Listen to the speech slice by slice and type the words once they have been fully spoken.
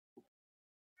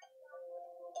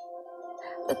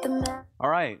All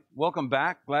right, welcome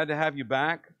back. Glad to have you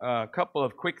back. A couple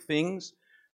of quick things.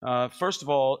 First of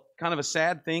all, kind of a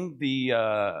sad thing. The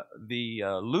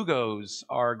Lugos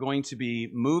are going to be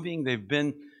moving. They've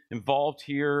been involved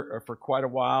here for quite a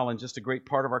while, and just a great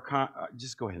part of our.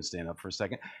 Just go ahead and stand up for a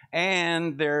second.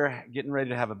 And they're getting ready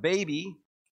to have a baby.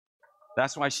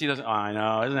 That's why she doesn't. Oh, I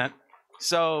know, isn't it?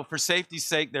 So, for safety's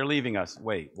sake, they're leaving us.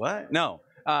 Wait, what? No.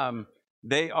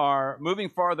 They are moving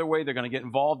farther away. They're going to get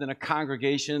involved in a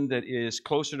congregation that is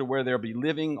closer to where they'll be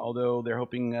living, although they're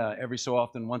hoping every so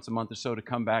often, once a month or so, to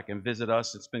come back and visit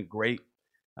us. It's been great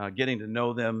getting to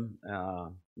know them,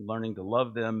 learning to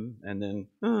love them, and then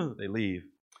they leave.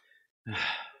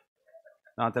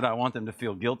 Not that I want them to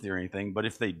feel guilty or anything, but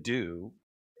if they do,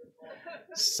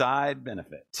 side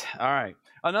benefit. All right.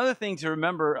 Another thing to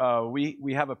remember,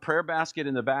 we have a prayer basket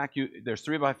in the back. There's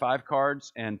 3x5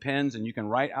 cards and pens, and you can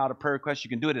write out a prayer request. You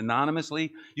can do it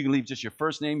anonymously. You can leave just your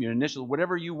first name, your initial,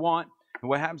 whatever you want. And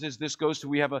what happens is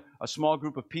we have a small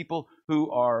group of people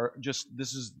who are this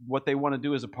is what they want to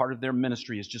do as a part of their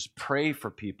ministry, is just pray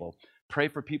for people. Pray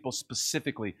for people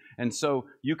specifically. And so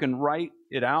you can write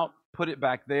it out, put it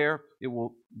back there. It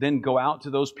will then go out to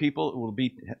those people. It will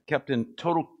be kept in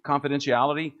total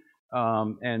confidentiality,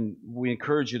 and we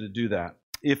encourage you to do that.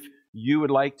 If you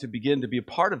would like to begin to be a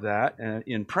part of that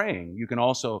in praying, you can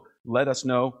also let us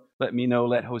know, let me know,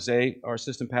 let Jose, our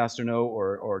assistant pastor, know,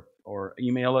 or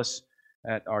email us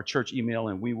at our church email,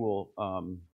 and we will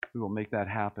make that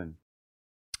happen.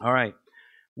 All right.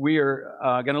 We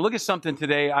are going to look at something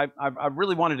today. I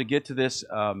really wanted to get to this.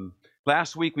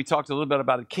 Last week we talked a little bit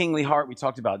about a kingly heart. We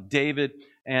talked about David.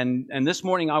 And this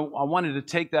morning I wanted to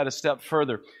take that a step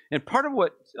further. And part of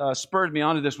what spurred me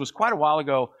onto this was quite a while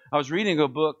ago. I was reading a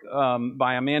book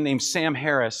by a man named Sam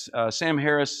Harris. Sam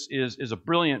Harris is a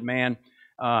brilliant man.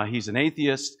 He's an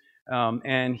atheist.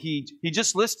 And he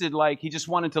just listed, he just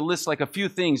wanted to list a few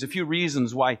things, a few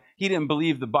reasons why he didn't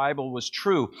believe the Bible was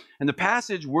true. And the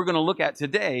passage we're going to look at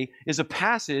today is a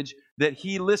passage that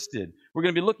he listed. We're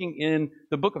going to be looking in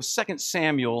the book of 2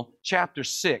 Samuel, chapter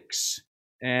 6.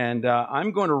 And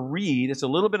I'm going to read, it's a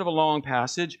little bit of a long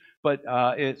passage, but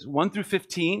it's 1 through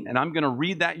 15, and I'm going to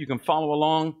read that. You can follow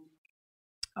along,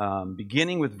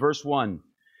 beginning with verse 1.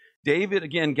 David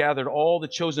again gathered all the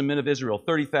chosen men of Israel,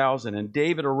 30,000, and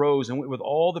David arose and went with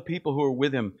all the people who were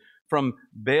with him from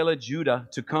Baalah, Judah,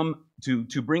 to come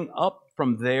to bring up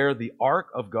from there the ark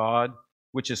of God,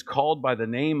 which is called by the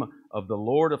name of the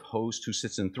Lord of hosts, who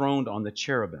sits enthroned on the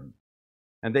cherubim.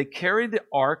 And they carried the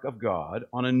ark of God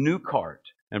on a new cart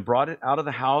and brought it out of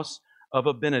the house of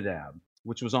Abinadab,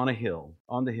 which was on the hill.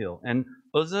 And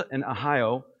Uzzah and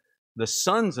Ahio, the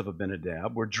sons of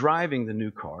Abinadab, were driving the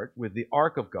new cart with the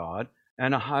ark of God,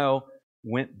 and Ahio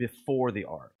went before the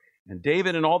ark. And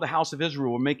David and all the house of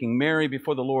Israel were making merry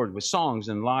before the Lord with songs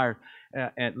and lyre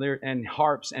and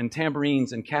harps and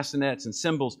tambourines and castanets and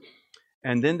cymbals.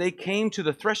 And then they came to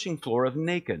the threshing floor of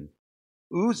Nacon.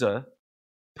 Uzzah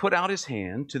put out his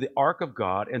hand to the ark of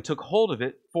God and took hold of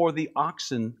it, for the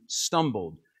oxen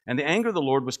stumbled. And the anger of the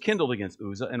Lord was kindled against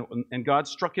Uzzah, and God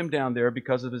struck him down there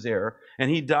because of his error, and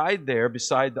he died there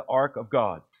beside the ark of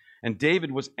God. And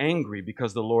David was angry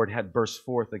because the Lord had burst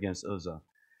forth against Uzzah.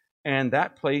 And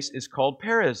that place is called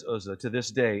Perez Uzzah to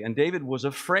this day. And David was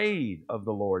afraid of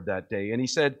the Lord that day, and he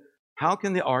said, "How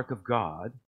can the ark of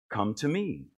God come to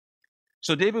me?"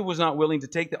 So David was not willing to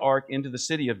take the ark into the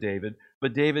city of David,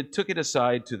 but David took it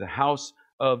aside to the house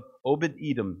of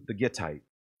Obed-Edom the Gittite.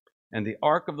 And the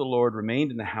ark of the Lord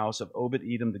remained in the house of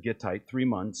Obed-Edom the Gittite 3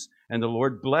 months, and the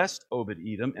Lord blessed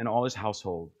Obed-Edom and all his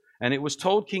household. And it was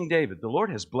told King David, "The Lord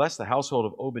has blessed the household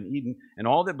of Obed-Edom and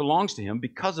all that belongs to him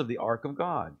because of the ark of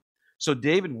God." So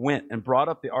David went and brought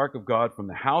up the ark of God from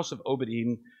the house of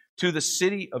Obed-Edom to the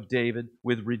city of David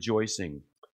with rejoicing.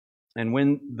 And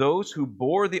when those who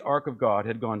bore the ark of God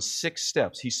had gone 6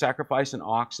 steps, he sacrificed an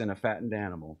ox and a fattened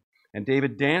animal. And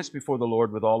David danced before the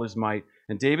Lord with all his might,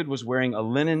 and David was wearing a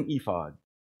linen ephod.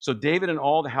 So David and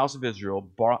all the house of Israel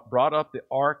brought up the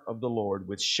ark of the Lord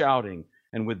with shouting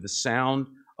and with the sound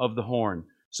of the horn.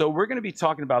 So we're going to be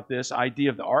talking about this idea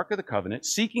of the Ark of the Covenant,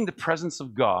 seeking the presence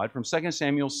of God from 2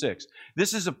 Samuel 6.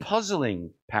 This is a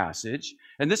puzzling passage,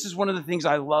 and this is one of the things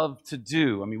I love to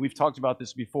do. I mean, we've talked about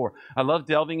this before. I love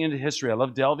delving into history. I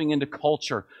love delving into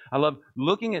culture. I love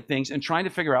looking at things and trying to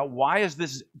figure out, why is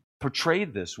this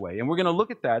portrayed this way? And we're going to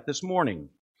look at that this morning.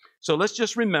 So let's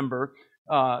just remember,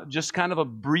 just kind of a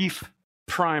brief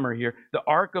primer here. The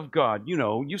Ark of God,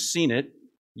 you've seen it.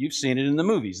 You've seen it in the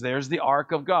movies. There's the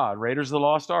Ark of God, Raiders of the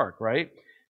Lost Ark, right?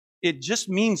 It just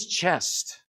means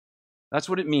chest. That's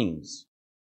what it means.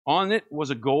 On it was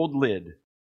a gold lid,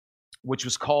 which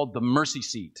was called the mercy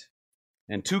seat.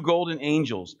 And 2 golden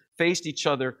angels faced each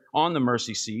other on the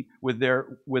mercy seat with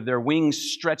their wings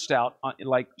stretched out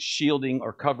like shielding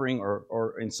or covering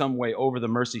or in some way over the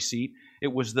mercy seat.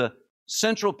 It was the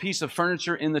central piece of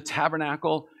furniture in the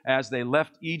tabernacle as they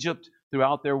left Egypt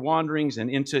throughout their wanderings and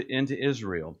into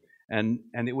Israel. And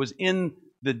it was in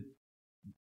the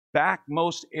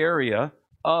backmost area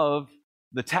of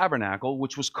the tabernacle,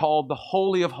 which was called the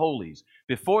Holy of Holies.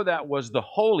 Before that was the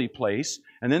holy place,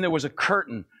 and then there was a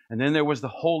curtain, and then there was the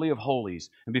Holy of Holies.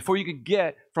 And before you could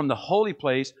get from the holy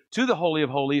place to the Holy of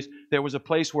Holies, there was a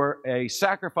place where a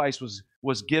sacrifice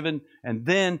was given, and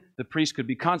then the priest could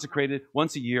be consecrated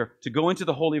once a year to go into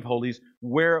the Holy of Holies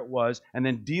where it was, and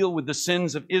then deal with the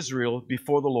sins of Israel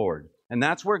before the Lord. And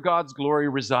that's where God's glory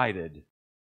resided.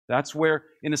 That's where,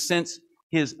 in a sense,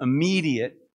 his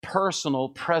immediate personal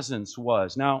presence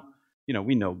was. Now,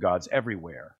 we know God's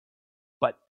everywhere.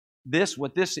 But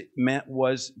what this meant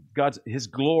was his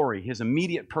glory, his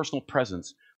immediate personal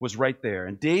presence was right there.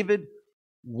 And David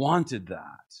wanted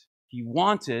that. He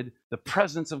wanted the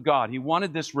presence of God. He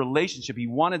wanted this relationship. He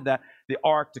wanted the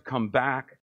ark to come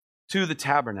back to the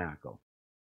tabernacle.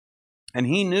 And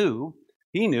he knew,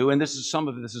 and some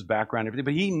of this is background, everything,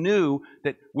 but he knew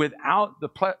that without the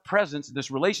presence, this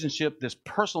relationship, this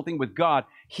personal thing with God,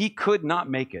 he could not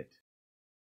make it.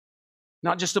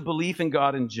 Not just a belief in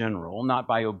God in general, not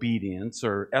by obedience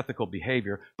or ethical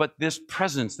behavior, but this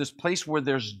presence, this place where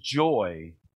there's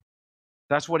joy.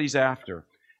 That's what he's after.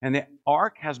 And the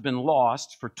ark has been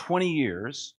lost for 20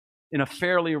 years in a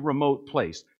fairly remote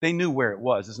place. They knew where it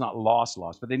was. It's not lost,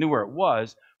 but they knew where it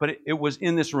was. But it was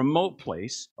in this remote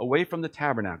place, away from the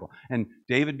tabernacle. And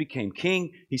David became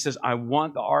king. He says, I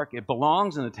want the ark. It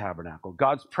belongs in the tabernacle.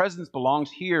 God's presence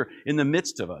belongs here in the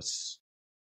midst of us.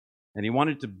 And he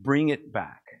wanted to bring it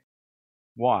back.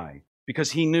 Why?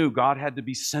 Because he knew God had to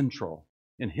be central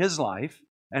in his life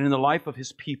and in the life of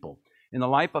his people, in the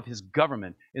life of his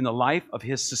government, in the life of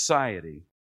his society.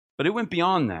 But it went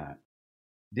beyond that.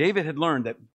 David had learned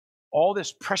that all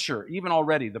this pressure, even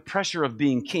already, the pressure of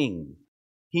being king,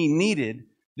 he needed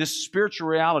this spiritual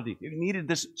reality. He needed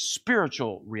this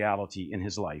spiritual reality in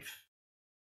his life.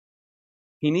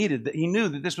 He knew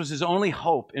that this was his only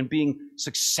hope in being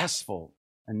successful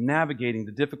and navigating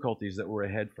the difficulties that were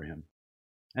ahead for him.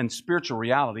 And spiritual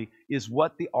reality is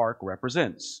what the ark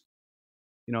represents.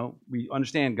 We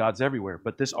understand God's everywhere,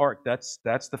 but this ark, that's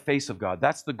the face of God.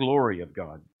 That's the glory of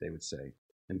God, they would say.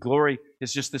 And glory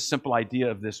is just this simple idea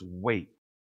of this weight,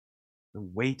 the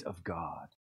weight of God,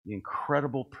 the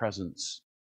incredible presence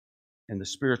and the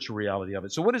spiritual reality of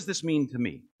it. So what does this mean to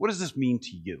me? What does this mean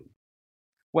to you?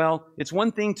 Well, it's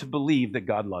one thing to believe that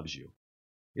God loves you.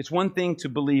 It's one thing to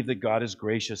believe that God is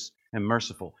gracious and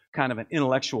merciful, kind of an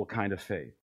intellectual kind of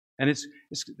faith. And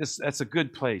that's a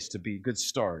good place to be, a good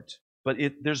start. But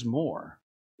there's more.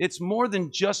 It's more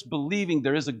than just believing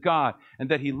there is a God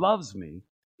and that he loves me.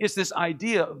 It's this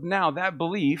idea of now that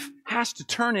belief has to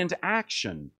turn into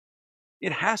action.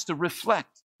 It has to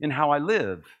reflect in how I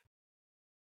live.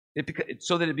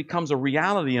 So that it becomes a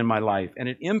reality in my life and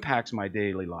it impacts my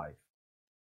daily life.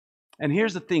 And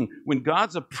here's the thing, when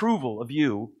God's approval of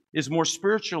you is more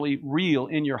spiritually real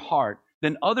in your heart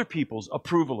than other people's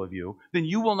approval of you, then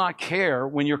you will not care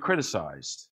when you're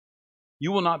criticized.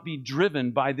 You will not be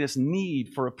driven by this need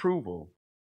for approval.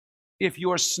 If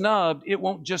you're snubbed, it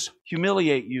won't just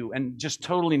humiliate you and just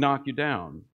totally knock you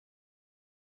down.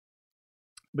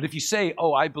 But if you say,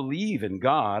 I believe in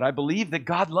God, I believe that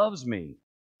God loves me,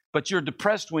 but you're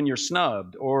depressed when you're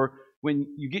snubbed, or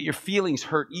when you get your feelings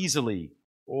hurt easily,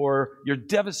 or you're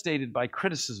devastated by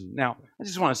criticism. Now, I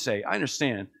just want to say, I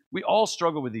understand, we all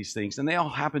struggle with these things, and they all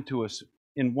happen to us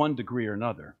in one degree or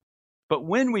another. But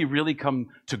when we really come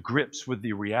to grips with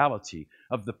the reality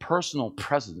of the personal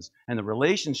presence and the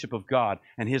relationship of God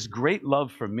and his great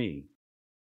love for me,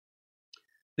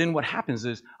 then what happens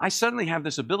is I suddenly have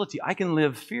this ability. I can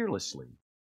live fearlessly.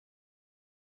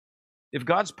 If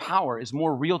God's power is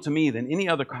more real to me than any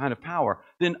other kind of power,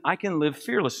 then I can live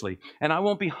fearlessly and I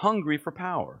won't be hungry for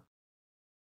power.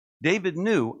 David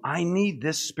knew, I need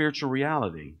this spiritual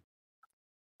reality.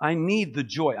 I need the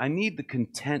joy. I need the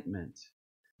contentment.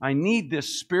 I need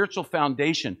this spiritual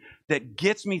foundation that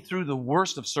gets me through the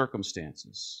worst of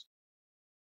circumstances.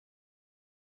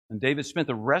 And David spent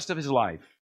the rest of his life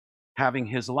having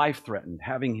his life threatened,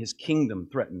 having his kingdom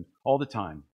threatened all the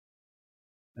time.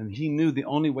 And he knew the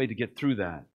only way to get through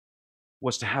that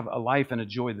was to have a life and a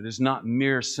joy that is not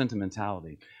mere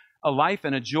sentimentality, a life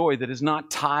and a joy that is not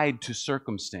tied to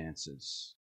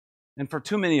circumstances. And for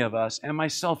too many of us, and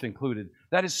myself included,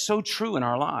 that is so true in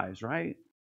our lives, right?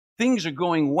 Things are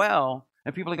going well,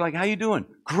 and people are like, how you doing?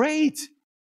 Great.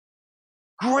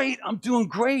 Great, I'm doing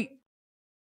great.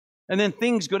 And then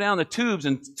things go down the tubes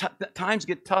and times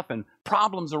get tough and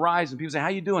problems arise and people say, how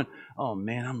you doing? Oh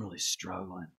man, I'm really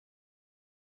struggling.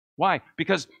 Why?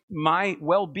 Because my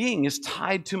well-being is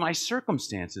tied to my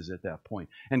circumstances at that point.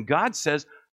 And God says,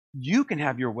 you can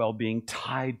have your well-being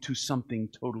tied to something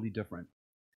totally different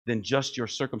than just your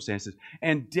circumstances.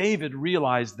 And David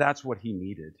realized that's what he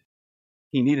needed.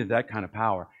 He needed that kind of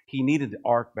power. He needed the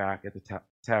ark back at the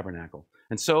tabernacle.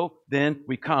 And so then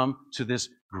we come to this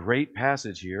great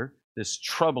passage here, this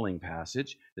troubling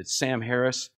passage that Sam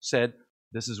Harris said,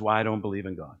 this is why I don't believe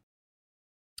in God.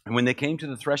 And when they came to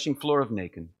the threshing floor of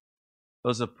Nacon,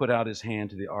 Uzzah put out his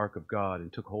hand to the ark of God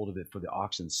and took hold of it, for the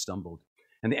oxen stumbled.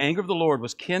 And the anger of the Lord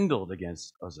was kindled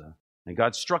against Uzzah. And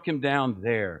God struck him down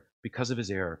there because of his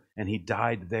error, and he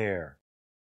died there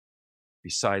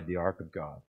beside the ark of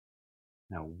God.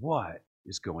 Now, what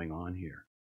is going on here?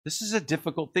 This is a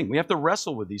difficult thing. We have to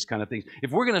wrestle with these kind of things.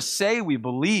 If we're going to say we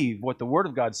believe what the Word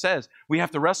of God says, we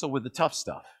have to wrestle with the tough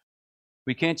stuff.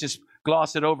 We can't just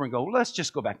gloss it over and go, well, let's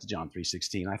just go back to John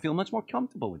 3:16. I feel much more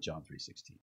comfortable with John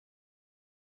 3:16.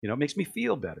 You know, it makes me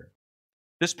feel better.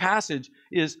 This passage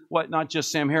is what not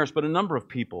just Sam Harris, but a number of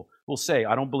people will say,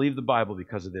 I don't believe the Bible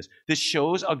because of this. This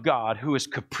shows a God who is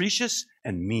capricious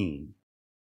and mean.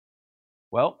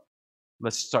 Well,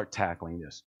 let's start tackling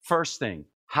this. First thing,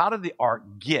 how did the ark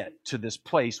get to this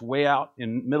place way out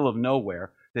in the middle of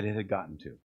nowhere that it had gotten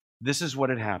to? This is what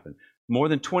had happened. More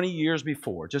than 20 years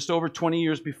before, just over 20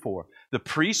 years before, the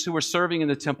priests who were serving in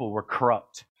the temple were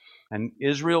corrupt. And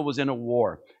Israel was in a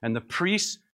war. And the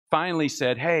priests finally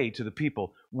said, hey, to the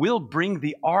people, we'll bring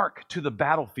the ark to the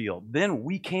battlefield. Then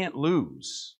we can't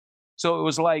lose. So it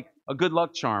was like a good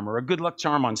luck charm, or a good luck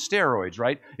charm on steroids,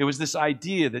 right? It was this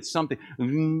idea that something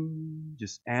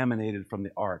just emanated from the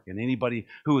ark. And anybody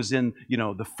who was in,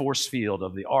 the force field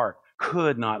of the ark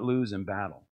could not lose in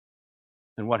battle.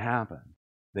 And what happened?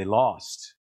 They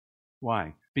lost.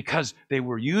 Why? Because they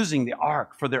were using the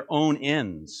ark for their own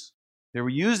ends. They were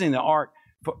using the ark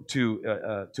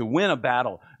to win a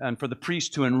battle and for the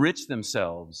priests to enrich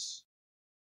themselves.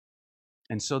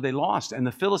 And so they lost, and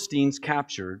the Philistines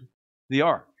captured the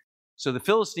ark. So the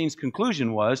Philistines'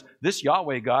 conclusion was, this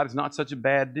Yahweh God is not such a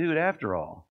bad dude after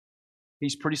all.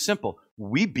 He's pretty simple.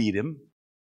 We beat him.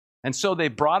 And so they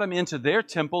brought him into their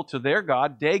temple, to their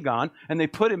god, Dagon, and they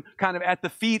put him kind of at the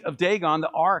feet of Dagon, the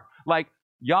ark, like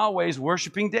Yahweh's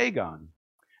worshiping Dagon.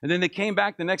 And then they came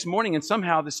back the next morning, and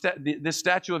somehow this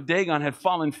statue of Dagon had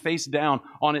fallen face down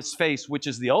on its face, which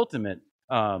is the ultimate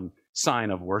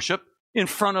sign of worship, in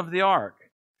front of the ark.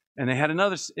 And they had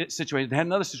another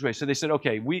situation. So they said,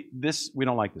 okay, we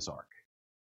don't like this ark,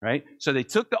 right? So they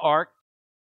took the ark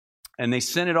and they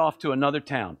sent it off to another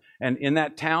town. And in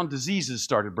that town, diseases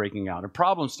started breaking out and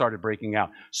problems started breaking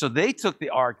out. So they took the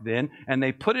ark then and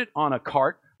they put it on a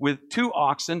cart with 2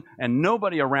 oxen and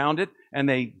nobody around it, and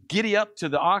they giddy up to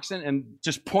the oxen and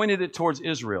just pointed it towards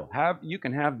Israel. You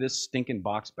can have this stinking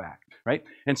box back, right?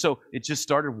 And so it just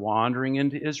started wandering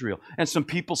into Israel. And some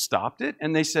people stopped it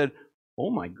and they said, oh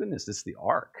my goodness, this is the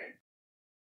ark.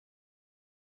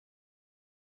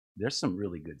 There's some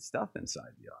really good stuff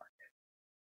inside the ark.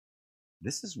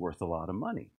 This is worth a lot of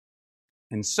money.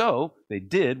 And so they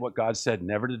did what God said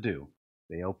never to do.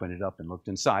 They opened it up and looked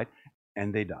inside,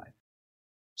 and they died.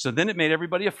 So then it made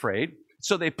everybody afraid.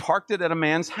 So they parked it at a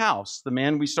man's house, the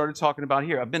man we started talking about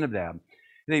here, Abinadab.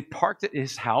 They parked it at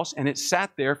his house, and it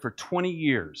sat there for 20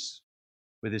 years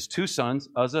with his 2 sons,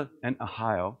 Uzzah and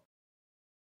Ahio.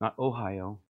 Not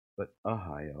Ohio, but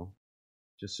Ahio.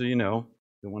 Just so you know,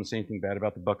 don't want to say anything bad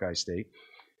about the Buckeye State.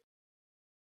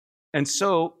 And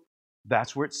so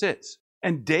that's where it sits.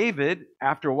 And David,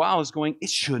 after a while, is going, it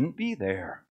shouldn't be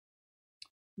there.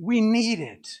 We need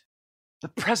it. The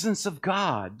presence of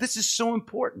God. This is so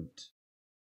important.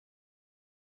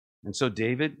 And so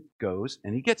David goes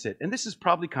and he gets it. And this is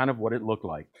probably kind of what it looked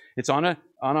like. It's on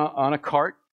a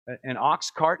cart. An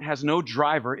ox cart has no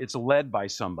driver. It's led by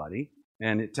somebody.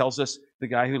 And it tells us the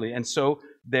guy who leads. And so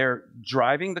they're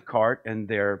driving the cart and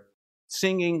they're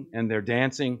singing and they're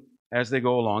dancing as they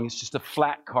go along. It's just a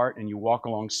flat cart and you walk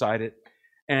alongside it.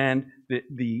 And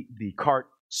the cart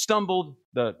stumbled,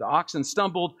 the oxen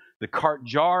stumbled, the cart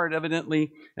jarred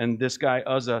evidently, and this guy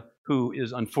Uzzah, who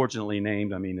is unfortunately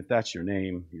named, I mean, if that's your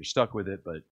name, you're stuck with it,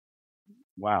 but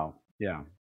wow, yeah.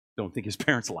 Don't think his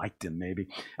parents liked him, maybe.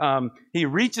 He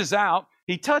reaches out,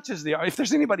 he touches the ark. If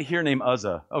there's anybody here named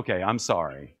Uzzah, okay, I'm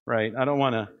sorry, right? I don't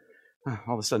want to,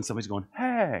 all of a sudden somebody's going,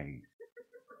 hey,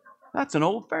 that's an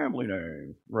old family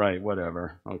name. Right,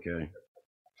 whatever, okay.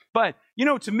 But,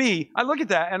 to me, I look at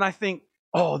that and I think,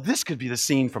 oh, this could be the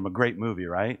scene from a great movie,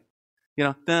 right?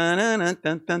 dun, dun, dun,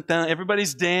 dun, dun, dun.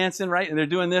 Everybody's dancing, right? And they're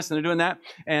doing this and they're doing that.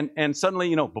 And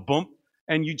suddenly, boom,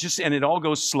 and it all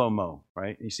goes slow-mo,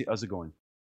 right? And you see Uzzah going.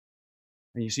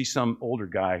 And you see some older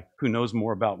guy who knows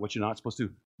more about what you're not supposed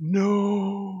to.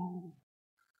 No,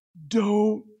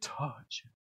 don't touch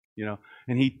it.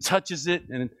 And he touches it,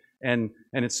 and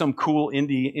it's some cool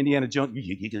Indiana Jones,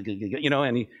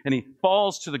 and he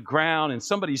falls to the ground, and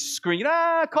somebody's screaming,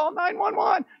 call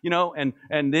 911,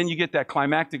 and then you get that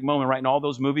climactic moment, right, in all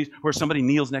those movies where somebody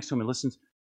kneels next to him and listens.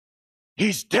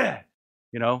 He's dead,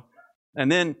 and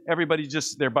then everybody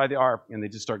they're by the ark, and they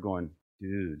just start going,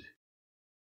 dude,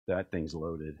 that thing's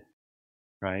loaded,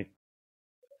 right?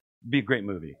 Be a great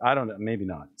movie. I don't know, maybe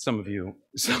not. Some of you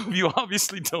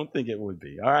obviously don't think it would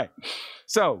be. All right.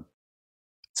 So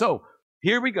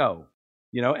here we go.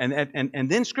 And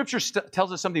then Scripture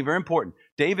tells us something very important.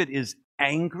 David is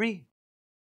angry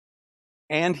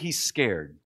and he's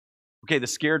scared. Okay, the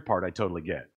scared part I totally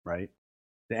get, right?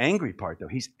 The angry part, though,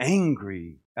 he's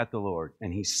angry at the Lord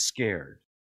and he's scared.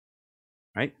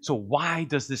 Right? So why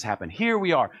does this happen? Here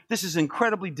we are. This is an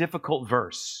incredibly difficult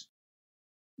verse.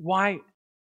 Why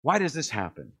does this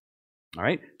happen? All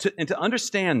right? To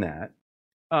understand that,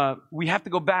 we have to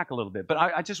go back a little bit. But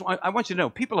I want you to know,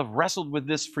 people have wrestled with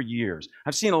this for years.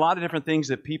 I've seen a lot of different things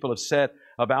that people have said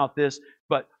about this.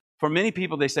 But for many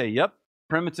people, they say, yep,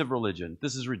 primitive religion.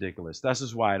 This is ridiculous. This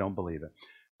is why I don't believe it.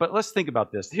 But let's think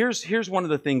about this. Here's one of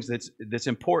the things that's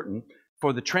important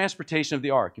for the transportation of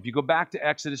the ark. If you go back to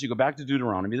Exodus, you go back to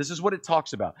Deuteronomy, this is what it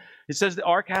talks about. It says the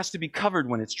ark has to be covered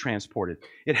when it's transported.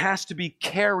 It has to be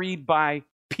carried by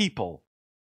people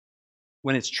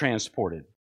when it's transported.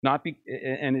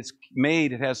 And it's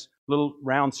made, it has little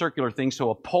round circular things, so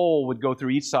a pole would go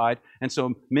through each side, and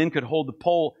so men could hold the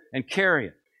pole and carry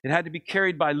it. It had to be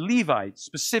carried by Levites,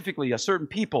 specifically a certain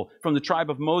people from the tribe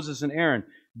of Moses and Aaron.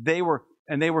 They were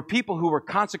people who were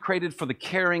consecrated for the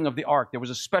carrying of the ark. There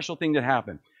was a special thing that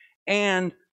happened.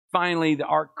 And finally, the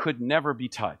ark could never be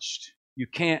touched. You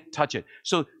can't touch it.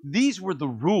 So these were the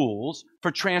rules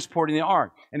for transporting the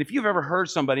ark. And if you've ever heard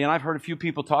somebody, and I've heard a few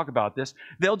people talk about this,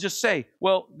 they'll just say,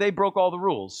 well, they broke all the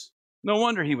rules. No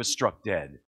wonder he was struck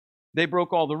dead. They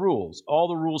broke all the rules. All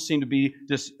the rules seem to be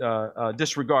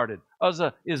disregarded.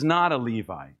 Uzzah is not a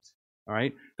Levite. All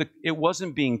right? It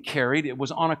wasn't being carried. It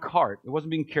was on a cart. It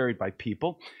wasn't being carried by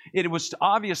people. It was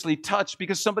obviously touched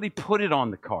because somebody put it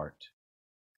on the cart.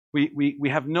 We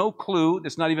have no clue.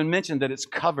 It's not even mentioned that it's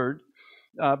covered.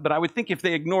 But I would think if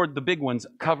they ignored the big ones,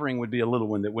 covering would be a little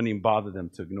one that wouldn't even bother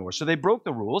them to ignore. So they broke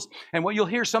the rules. And what you'll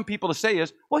hear some people to say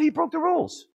is, well, he broke the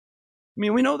rules. I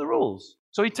mean, we know the rules.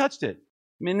 So he touched it.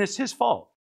 I mean, it's his fault.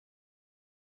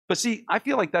 But see, I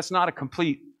feel like that's not a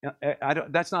complete,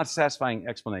 that's not a satisfying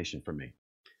explanation for me.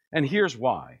 And here's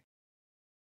why.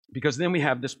 Because then we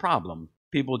have this problem.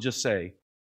 People just say,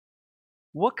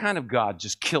 what kind of God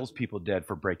just kills people dead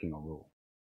for breaking a rule?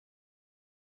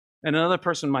 And another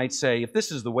person might say, if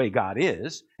this is the way God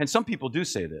is, and some people do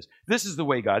say this is the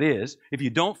way God is. If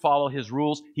you don't follow his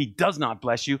rules, he does not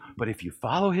bless you. But if you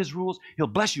follow his rules, he'll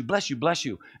bless you, bless you, bless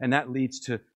you. And that leads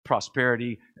to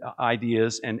prosperity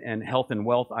ideas and health and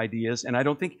wealth ideas. And I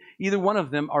don't think either one of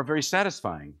them are very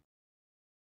satisfying.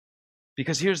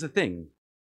 Because here's the thing.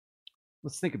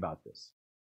 Let's think about this.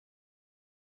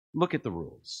 Look at the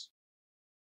rules.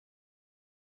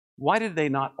 Why did they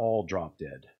not all drop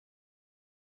dead?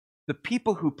 The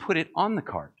people who put it on the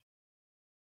cart,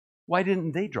 why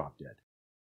didn't they drop dead?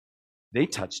 They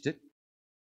touched it,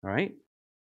 all right?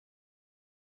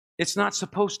 It's not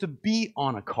supposed to be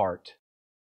on a cart.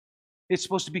 It's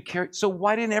supposed to be carried. So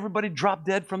why didn't everybody drop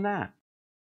dead from that?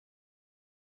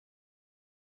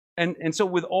 And so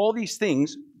with all these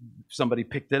things, somebody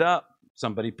picked it up,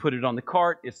 somebody put it on the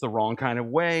cart, it's the wrong kind of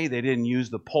way, they didn't use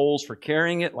the poles for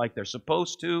carrying it like they're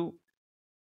supposed to.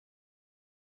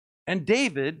 And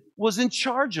David was in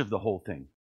charge of the whole thing.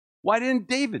 Why didn't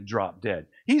David drop dead?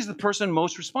 He's the person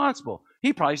most responsible.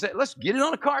 He probably said, let's get it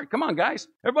on a cart. Come on, guys.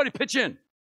 Everybody pitch in.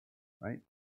 Right?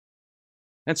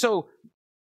 And so,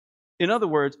 in other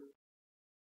words,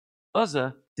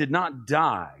 Uzzah did not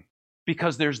die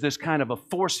because there's this kind of a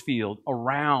force field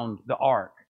around the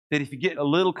ark. That if you get a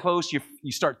little close,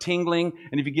 you start tingling.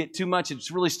 And if you get too much, it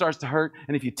really starts to hurt.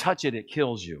 And if you touch it, it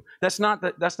kills you. That's not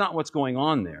what's going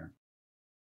on there.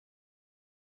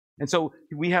 And so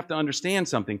we have to understand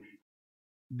something.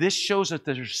 This shows us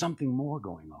that there's something more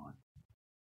going on.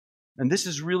 And this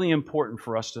is really important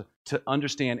for us to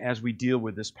understand as we deal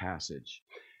with this passage.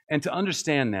 And to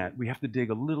understand that, we have to dig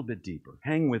a little bit deeper.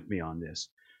 Hang with me on this.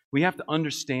 We have to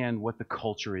understand what the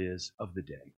culture is of the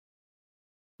day.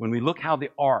 When we look how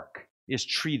the ark is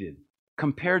treated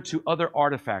compared to other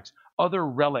artifacts, other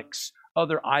relics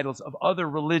other idols of other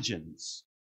religions,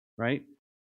 right?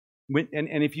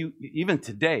 And if you, even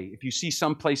today, if you see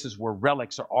some places where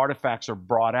relics or artifacts are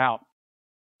brought out,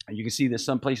 and you can see this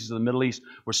some places in the Middle East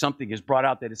where something is brought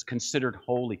out that is considered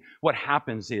holy, what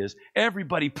happens is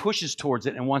everybody pushes towards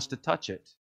it and wants to touch it.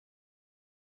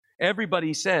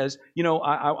 Everybody says,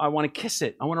 I want to kiss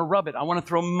it. I want to rub it. I want to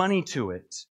throw money to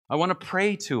it. I want to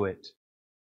pray to it.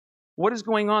 What is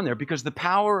going on there? Because the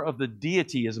power of the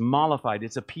deity is mollified.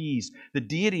 It's appeased. The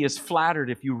deity is flattered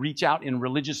if you reach out in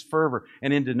religious fervor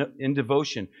and in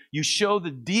devotion. You show the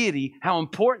deity how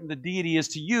important the deity is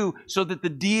to you so that the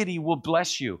deity will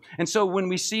bless you. And so when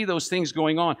we see those things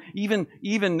going on, even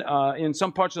in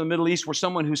some parts of the Middle East where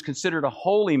someone who's considered a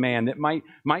holy man that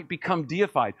might become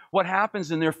deified, what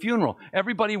happens in their funeral?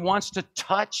 Everybody wants to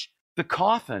touch the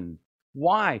coffin.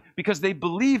 Why? Because they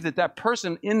believe that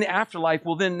person in the afterlife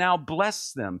will then now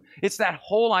bless them. It's that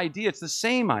whole idea. It's the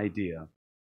same idea.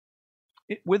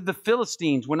 With the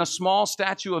Philistines, when a small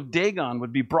statue of Dagon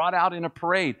would be brought out in a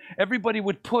parade, everybody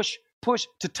would push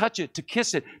to touch it, to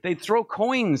kiss it. They'd throw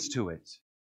coins to it.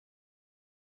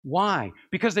 Why?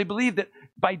 Because they believe that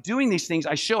by doing these things,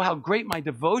 I show how great my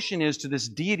devotion is to this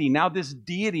deity. Now this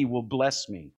deity will bless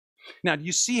me. Now, do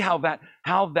you see how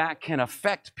that can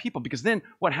affect people? Because then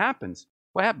what happens?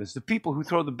 What happens? The people who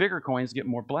throw the bigger coins get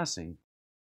more blessing.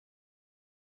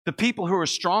 The people who are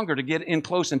stronger to get in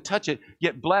close and touch it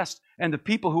get blessed. And the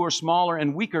people who are smaller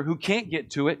and weaker who can't get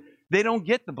to it, they don't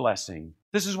get the blessing.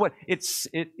 This is what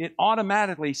it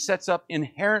automatically sets up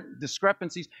inherent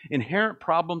discrepancies, inherent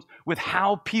problems with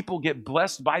how people get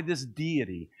blessed by this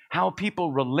deity, how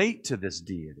people relate to this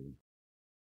deity.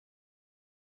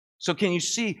 So can you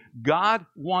see, God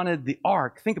wanted the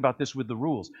ark, think about this with the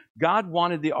rules, God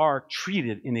wanted the ark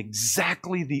treated in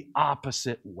exactly the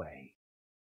opposite way.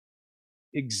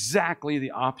 Exactly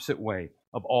the opposite way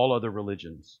of all other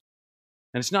religions.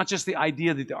 And it's not just the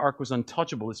idea that the ark was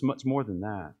untouchable, it's much more than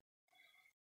that.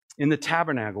 In the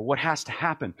tabernacle, what has to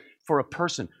happen for a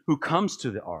person who comes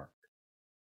to the ark?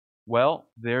 Well,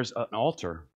 there's an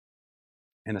altar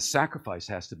and a sacrifice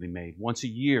has to be made. Once a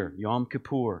year, Yom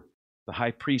Kippur, the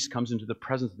high priest comes into the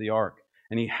presence of the ark,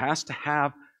 and he has to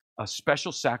have a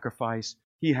special sacrifice.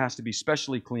 He has to be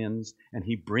specially cleansed, and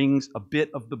he brings a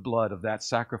bit of the blood of that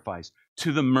sacrifice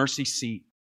to the mercy seat,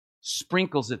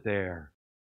 sprinkles it there,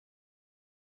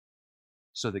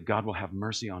 so that God will have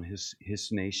mercy on his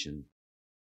nation,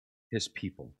 his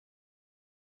people.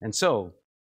 And so,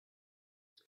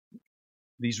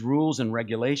 these rules and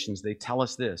regulations, they tell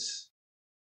us this.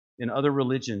 In other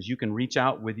religions, you can reach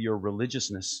out with your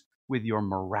religiousness, with your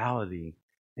morality,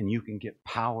 and you can get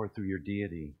power through your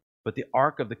deity. But the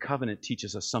Ark of the Covenant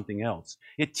teaches us something else.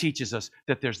 It teaches us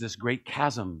that there's this great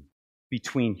chasm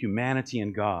between humanity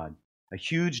and God, a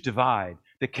huge divide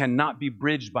that cannot be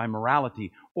bridged by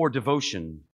morality or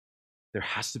devotion. There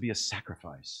has to be a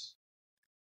sacrifice.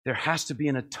 There has to be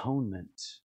an atonement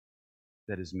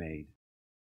that is made.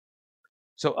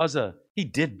 So Uzzah, he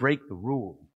did break the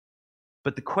rule.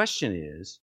 But the question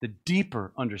is, the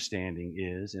deeper understanding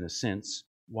is, in a sense,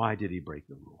 why did he break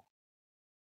the rule?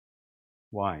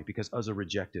 Why? Because Uzzah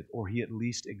rejected, or he at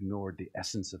least ignored the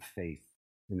essence of faith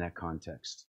in that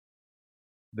context.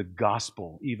 The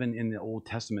gospel, even in the Old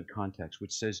Testament context,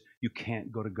 which says you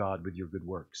can't go to God with your good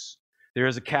works. There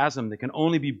is a chasm that can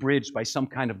only be bridged by some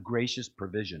kind of gracious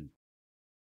provision.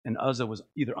 And Uzzah was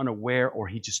either unaware or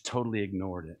he just totally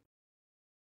ignored it.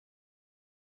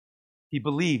 He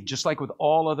believed, just like with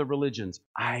all other religions,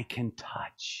 I can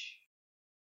touch.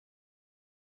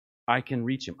 I can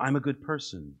reach him. I'm a good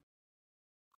person.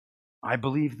 I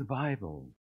believe the Bible.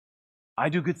 I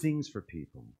do good things for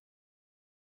people.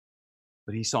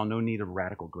 But he saw no need of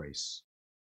radical grace.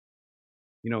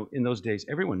 You know, in those days,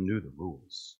 everyone knew the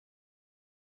rules.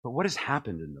 But what has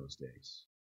happened in those days?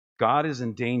 God is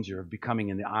in danger of becoming,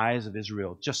 in the eyes of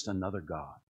Israel, just another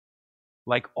God,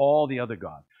 like all the other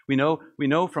gods. We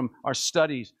know from our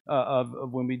studies of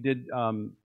when we did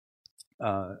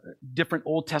different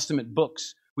Old Testament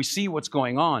books, we see what's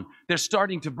going on. They're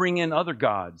starting to bring in other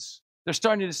gods. They're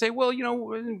starting to say, well, you know,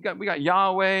 we got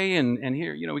Yahweh, and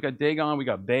here, you know, we got Dagon, we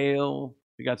got Baal,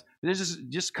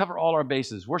 just cover all our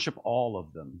bases, worship all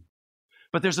of them.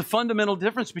 But there's a fundamental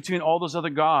difference between all those other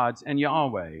gods and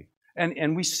Yahweh.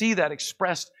 And we see that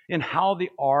expressed in how the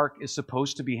ark is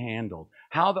supposed to be handled,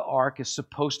 how the ark is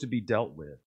supposed to be dealt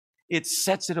with. It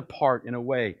sets it apart in a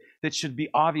way that should be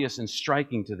obvious and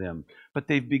striking to them, but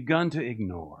they've begun to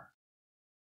ignore.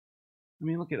 I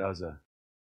mean, look at Uzzah.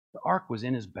 The ark was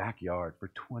in his backyard for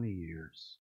 20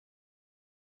 years.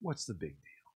 What's the big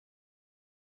deal?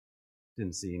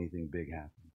 Didn't see anything big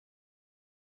happen.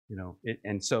 You know,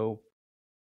 and so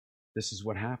this is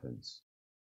what happens.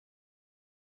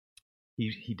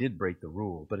 He did break the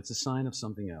rule, but it's a sign of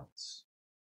something else.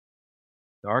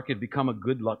 The ark had become a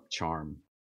good luck charm.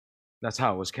 That's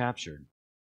how it was captured.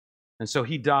 And so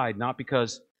he died not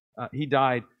because he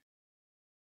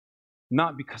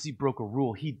broke a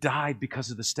rule. He died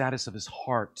because of the status of his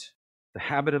heart, the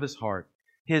habit of his heart,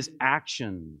 his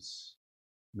actions.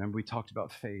 Remember, we talked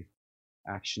about faith.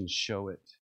 Actions show it.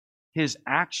 His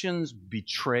actions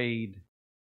betrayed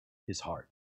his heart.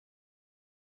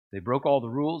 They broke all the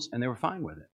rules, and they were fine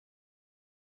with it.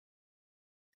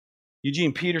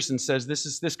 Eugene Peterson says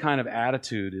this kind of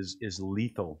attitude is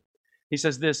lethal. He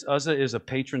says this: Uzzah is the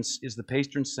patron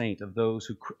saint of those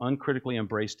who uncritically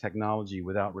embrace technology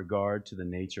without regard to the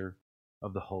nature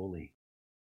of the holy.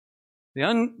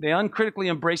 They uncritically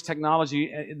embrace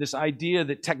technology, this idea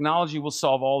that technology will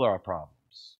solve all our problems.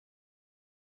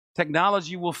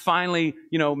 Technology will finally,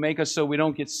 make us so we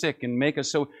don't get sick and make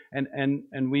us so,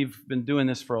 and we've been doing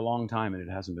this for a long time and it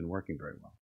hasn't been working very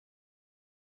well.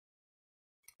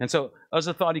 And so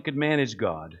Uzzah thought he could manage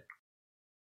God.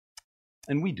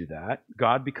 And we do that.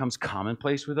 God becomes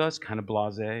commonplace with us, kind of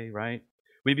blasé, right?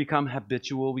 We become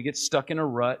habitual. We get stuck in a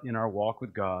rut in our walk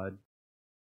with God.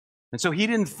 And so he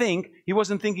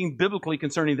wasn't thinking biblically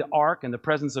concerning the ark and the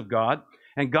presence of God.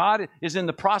 And God is in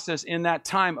the process in that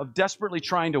time of desperately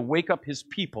trying to wake up his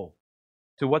people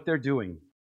to what they're doing.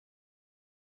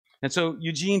 And so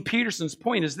Eugene Peterson's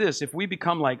point is this: if we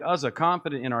become like Uzzah,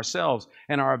 confident in ourselves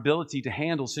and our ability to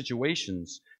handle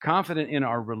situations, confident in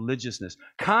our religiousness,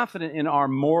 confident in our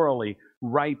morally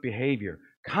right behavior,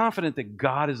 confident that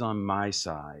God is on my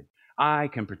side, I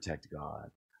can protect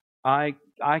God. I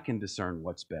can discern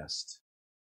what's best.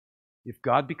 If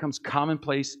God becomes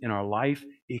commonplace in our life,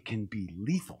 it can be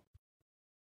lethal.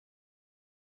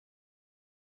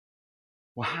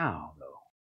 Well, how, though?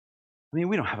 I mean,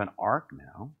 we don't have an ark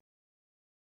now.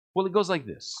 Well, it goes like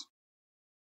this.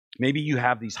 Maybe you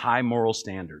have these high moral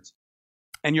standards,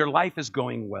 and your life is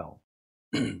going well.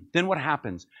 Then what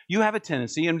happens? You have a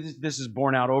tendency, and this is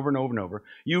borne out over and over and over,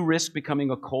 you risk becoming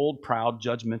a cold, proud,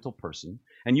 judgmental person,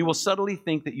 and you will subtly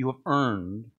think that you have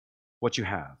earned what you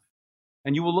have.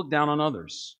 And you will look down on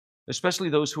others, especially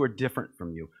those who are different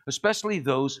from you, especially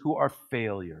those who are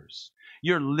failures.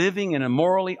 You're living in a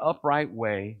morally upright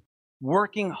way,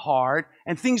 working hard,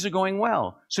 and things are going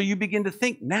well. So you begin to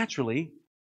think naturally,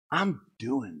 I'm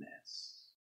doing this.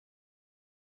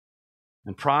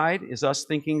 And pride is us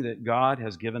thinking that God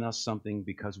has given us something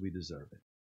because we deserve it.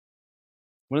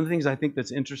 One of the things I think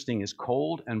that's interesting is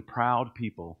cold and proud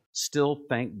people still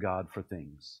thank God for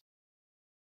things.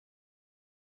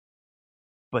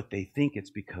 But they think it's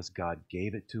because God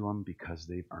gave it to them because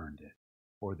they've earned it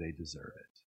or they deserve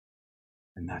it.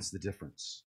 And that's the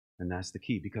difference. And that's the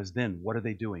key. Because then what are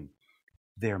they doing?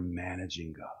 They're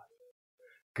managing God.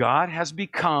 God has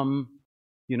become,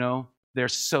 their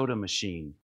soda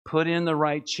machine. Put in the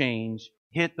right change,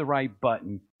 hit the right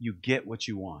button, you get what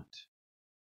you want.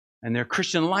 And their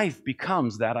Christian life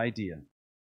becomes that idea.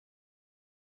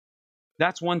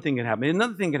 That's one thing that can happen.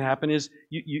 Another thing that can happen is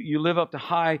you live up to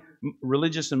high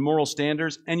religious and moral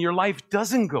standards, and your life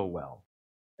doesn't go well.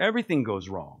 Everything goes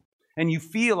wrong. And you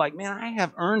feel like, man, I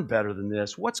have earned better than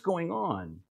this. What's going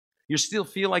on? You still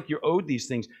feel like you're owed these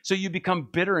things. So you become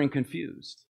bitter and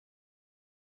confused.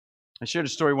 I shared a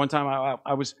story one time.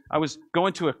 I was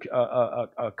going to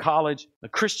a college, a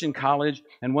Christian college,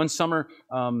 and one summer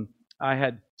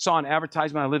I saw an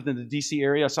advertisement. I lived in the D.C.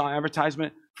 area. I saw an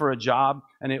advertisement for a job,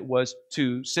 and it was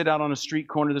to sit out on a street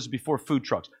corner. This is before food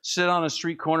trucks. Sit on a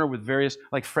street corner with various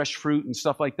like fresh fruit and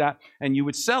stuff like that, and you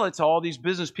would sell it to all these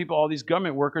business people, all these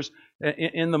government workers.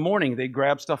 In the morning, they'd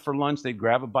grab stuff for lunch, they'd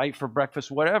grab a bite for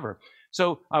breakfast, whatever.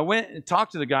 So I went and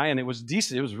talked to the guy, and it was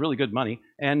decent. It was really good money.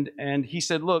 And he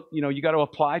said, look, you got to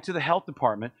apply to the health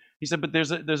department. He said, but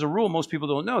there's a rule most people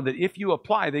don't know, that if you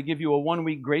apply, they give you a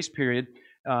 1-week grace period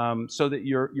so that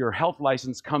your health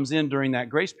license comes in during that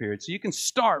grace period. So you can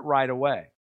start right away.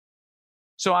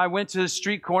 So I went to the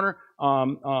street corner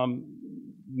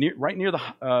right near the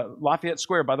Lafayette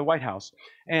Square by the White House.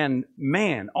 And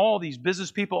man, all these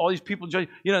business people, all these people,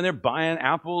 they're buying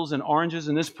apples and oranges.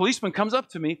 And this policeman comes up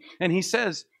to me and he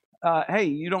says, hey,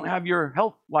 you don't have your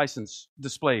health license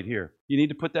displayed here. You need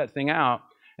to put that thing out.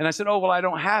 And I said, oh, well, I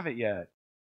don't have it yet.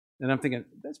 And I'm thinking,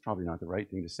 that's probably not the right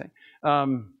thing to say.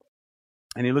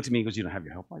 And he looked at me and goes, you don't have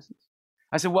your health license?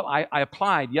 I said, well, I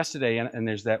applied yesterday, and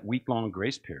there's that week-long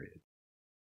grace period.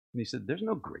 And he said, there's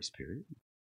no grace period.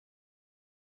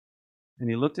 And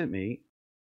he looked at me,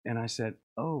 and I said,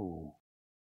 oh,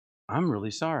 I'm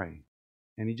really sorry.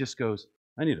 And he just goes,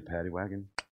 I need a paddy wagon.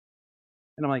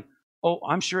 And I'm like, Oh,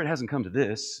 I'm sure it hasn't come to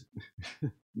this.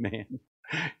 Man,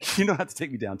 you don't have to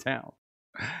take me downtown.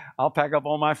 I'll pack up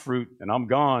all my fruit and I'm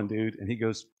gone, dude. And he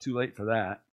goes, too late for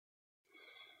that.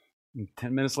 And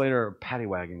 10 minutes later, a paddy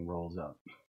wagon rolls up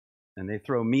and they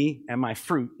throw me and my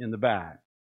fruit in the bag.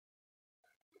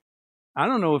 I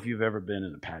don't know if you've ever been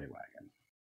in a paddy wagon,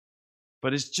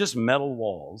 but it's just metal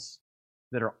walls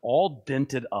that are all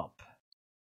dented up.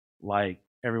 Like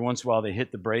every once in a while they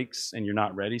hit the brakes and you're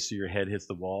not ready, so your head hits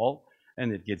the wall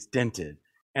and it gets dented.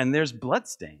 And there's blood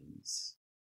stains.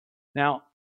 Now,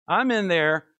 I'm in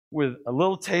there with a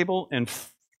little table and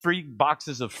 3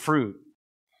 boxes of fruit.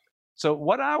 So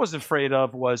what I was afraid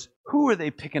of was, who are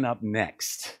they picking up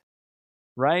next?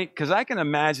 Right? Because I can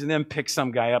imagine them pick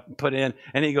some guy up and put in,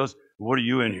 and he goes, what are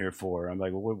you in here for? I'm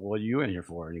like, well, what are you in here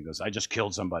for? And he goes, I just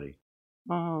killed somebody.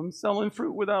 I'm selling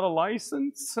fruit without a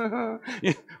license.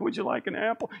 Would you like an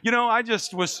apple? I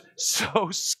just was so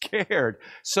scared,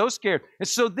 so scared. And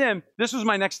so then, this was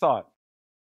my next thought.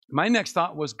 My next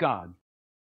thought was, God,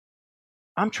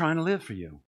 I'm trying to live for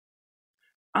you.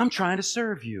 I'm trying to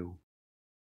serve you.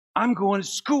 I'm going to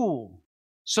school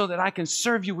so that I can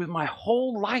serve you with my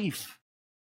whole life.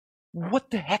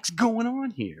 What the heck's going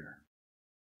on here?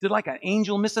 Did like an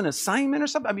angel miss an assignment or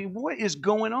something? I mean, what is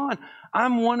going on?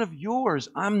 I'm one of yours.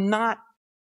 I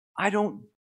don't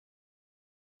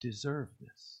deserve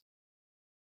this.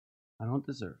 I don't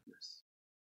deserve this.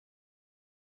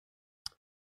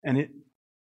 And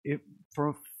it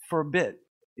for a bit,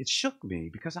 it shook me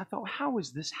because I thought, how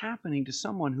is this happening to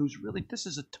someone who's really, this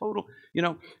is a total,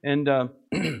 and I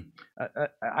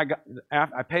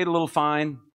paid a little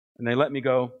fine and they let me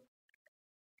go.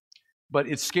 But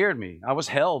it scared me. I was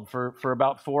held for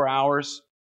about 4 hours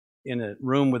in a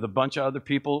room with a bunch of other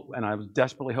people, and I was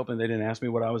desperately hoping they didn't ask me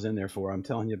what I was in there for. I'm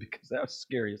telling you, because that was the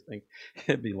scariest thing.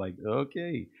 It'd be like,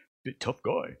 okay, big tough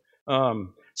guy.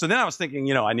 So then I was thinking,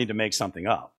 I need to make something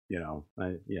up.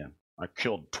 I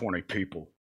killed 20 people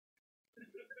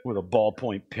with a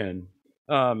ballpoint pen.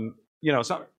 So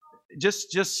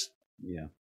yeah.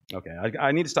 Okay,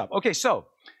 I need to stop. Okay, so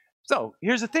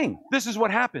here's the thing. This is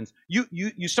what happens.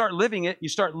 You start living it. You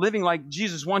start living like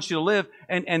Jesus wants you to live,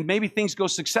 and maybe things go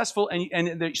successful,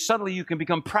 and suddenly you can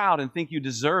become proud and think you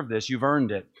deserve this. You've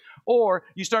earned it. Or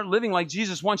you start living like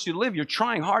Jesus wants you to live. You're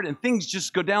trying hard, and things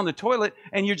just go down the toilet,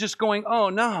 and you're just going, oh,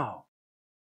 no.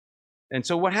 And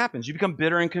so what happens? You become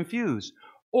bitter and confused.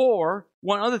 Or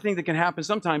one other thing that can happen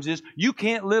sometimes is you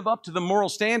can't live up to the moral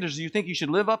standards you think you should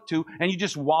live up to, and you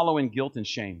just wallow in guilt and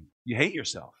shame. You hate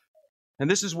yourself. And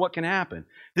this is what can happen.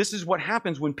 This is what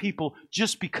happens when people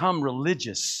just become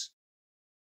religious.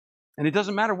 And it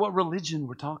doesn't matter what religion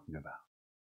we're talking about.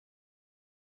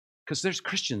 Because there's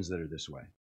Christians that are this way.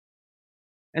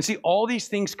 And see, all these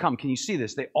things come, can you see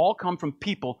this? They all come from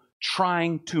people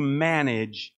trying to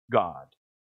manage God.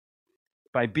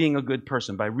 By being a good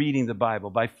person, by reading the Bible,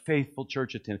 by faithful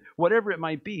church attendance, whatever it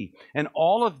might be. And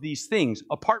all of these things,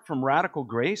 apart from radical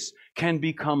grace, can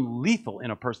become lethal in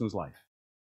a person's life.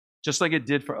 Just like it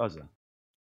did for Uzzah.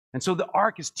 And so the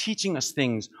ark is teaching us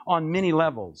things on many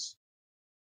levels.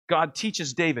 God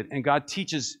teaches David and God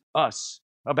teaches us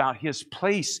about his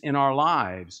place in our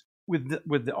lives with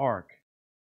the ark.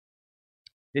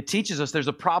 It teaches us there's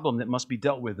a problem that must be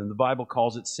dealt with, and the Bible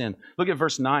calls it sin. Look at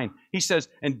verse 9. He says,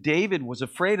 and David was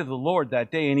afraid of the Lord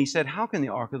that day, and he said, how can the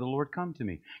ark of the Lord come to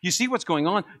me? You see what's going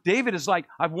on? David is like,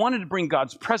 I wanted to bring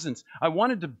God's presence. I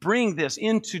wanted to bring this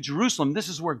into Jerusalem. This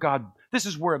is where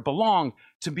it belonged,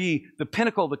 to be the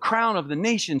pinnacle, the crown of the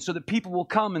nation, so that people will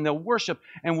come and they'll worship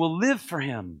and will live for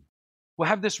him. We'll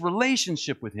have this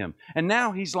relationship with him. And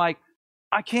now he's like,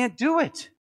 I can't do it.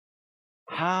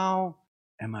 How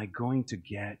am I going to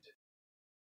get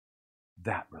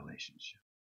that relationship?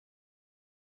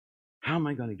 How am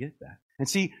I going to get that? And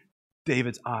see,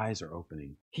 David's eyes are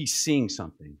opening. He's seeing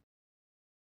something.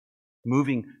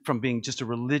 Moving from being just a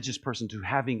religious person to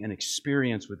having an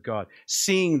experience with God.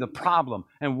 Seeing the problem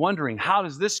and wondering, how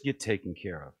does this get taken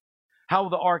care of? How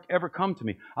will the ark ever come to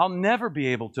me? I'll never be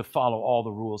able to follow all the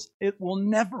rules. It will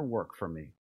never work for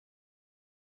me.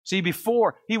 See,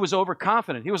 before he was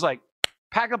overconfident. He was like,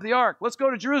 pack up the ark. Let's go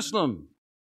to Jerusalem.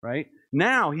 Right?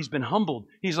 Now he's been humbled.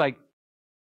 He's like,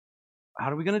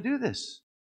 how are we going to do this?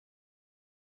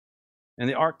 And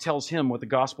the ark tells him what the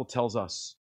gospel tells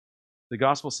us. The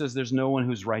gospel says there's no one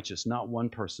who's righteous, not one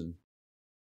person.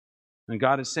 And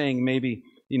God is saying maybe,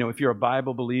 if you're a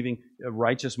Bible-believing, a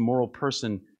righteous, moral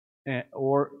person,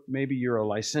 or maybe you're a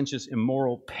licentious,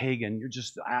 immoral pagan, you're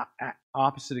just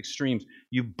opposite extremes.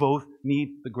 You both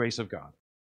need the grace of God.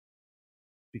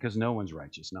 Because no one's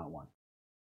righteous, not one.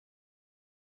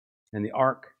 And the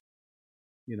ark,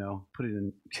 put it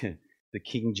in, the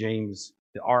King James,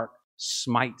 the ark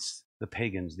smites the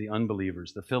pagans, the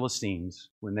unbelievers, the Philistines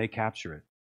when they capture it.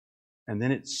 And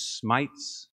then it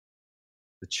smites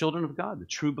the children of God, the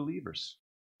true believers.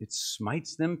 It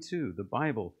smites them too, the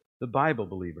Bible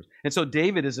believers. And so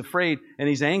David is afraid and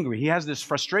he's angry. He has this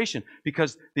frustration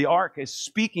because the ark is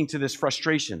speaking to this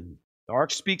frustration. The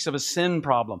ark speaks of a sin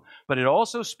problem, but it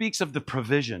also speaks of the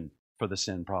provision for the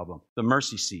sin problem, the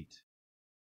mercy seat.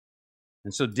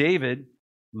 And so David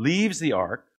leaves the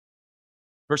ark.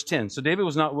 Verse 10, so David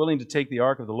was not willing to take the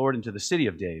ark of the Lord into the city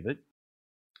of David,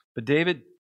 but David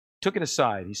took it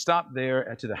aside. He stopped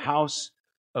there to the house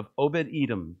of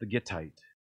Obed-Edom, the Gittite.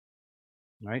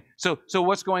 Right? So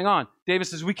what's going on? David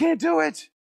says, we can't do it.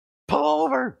 Pull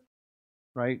over.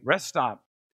 Right? Rest stop.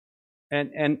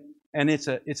 And it's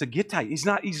a Gittite. He's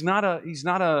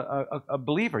not a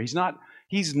believer. He's not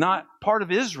part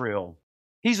of Israel.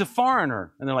 He's a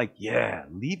foreigner. And they're like, yeah,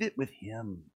 leave it with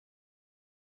him.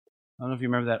 I don't know if you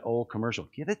remember that old commercial.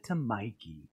 Give it to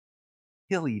Mikey.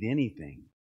 He'll eat anything.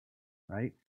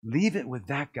 Right? Leave it with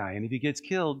that guy. And if he gets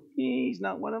killed, he's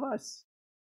not one of us.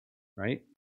 Right?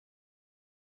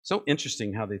 So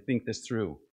interesting how they think this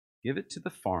through. Give it to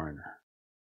the foreigner.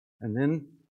 And then,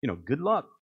 good luck.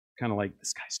 Kind of like,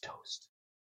 this guy's toast.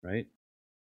 Right?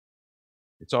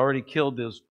 It's already killed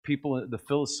those people,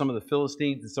 some of the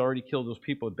Philistines. It's already killed those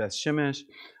people at Beth Shemesh.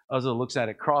 Uzzah looks at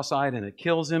it cross-eyed and it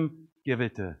kills him. Give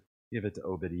it to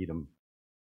Obed-Edom.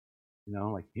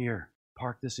 Like, here,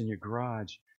 park this in your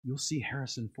garage. You'll see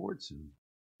Harrison Ford soon.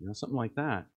 Something like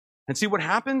that. And see what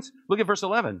happens? Look at verse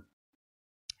 11.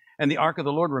 And the ark of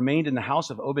the Lord remained in the house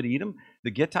of Obed-Edom,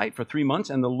 the Gittite, for 3 months,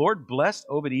 and the Lord blessed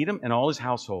Obed-Edom and all his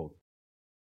household.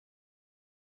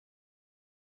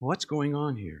 What's going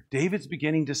on here? David's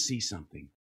beginning to see something.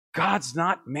 God's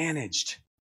not managed.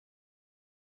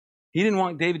 He didn't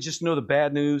want David just to know the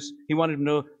bad news. He wanted to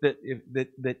know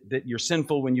that you're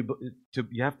sinful when you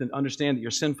have to understand that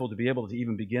you're sinful to be able to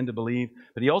even begin to believe.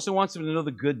 But he also wants him to know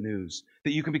the good news,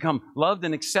 that you can become loved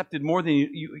and accepted more than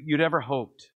you'd ever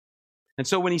hoped. And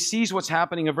so when he sees what's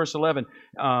happening in verse 11,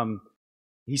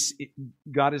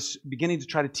 God is beginning to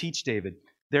try to teach David.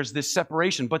 There's this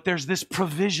separation, but there's this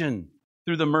provision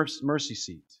through the mercy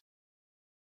seat.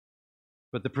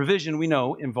 But the provision, we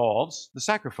know, involves the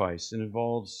sacrifice. It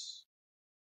involves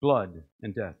blood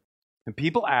and death. And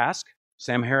people ask,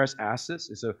 Sam Harris asks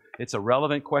this, it's a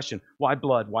relevant question. Why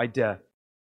blood? Why death?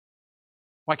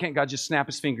 Why can't God just snap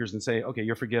his fingers and say, okay,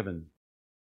 you're forgiven?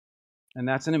 And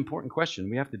that's an important question.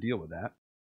 We have to deal with that.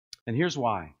 And here's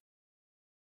why.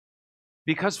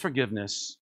 Because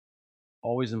forgiveness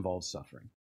always involves suffering.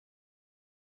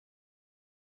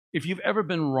 If you've ever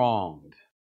been wronged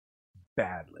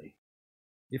badly,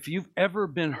 if you've ever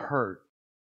been hurt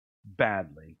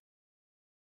badly,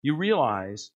 you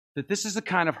realize that this is the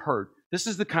kind of hurt, this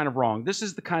is the kind of wrong, this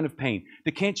is the kind of pain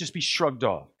that can't just be shrugged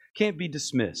off, can't be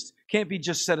dismissed, can't be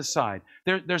just set aside.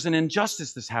 There's an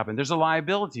injustice that's happened. There's a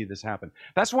liability that's happened.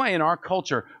 That's why in our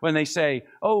culture, when they say,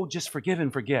 oh, just forgive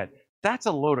and forget, that's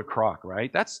a load of crock,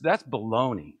 right? That's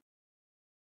baloney.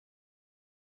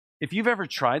 If you've ever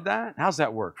tried that, how's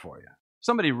that work for you?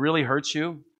 Somebody really hurts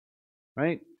you,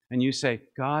 right? And you say,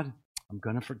 God, I'm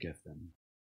going to forgive them.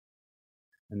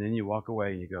 And then you walk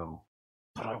away and you go,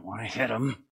 but I want to hit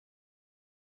them.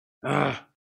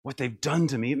 What they've done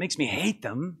to me, it makes me hate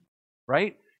them,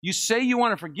 right? You say you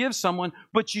want to forgive someone,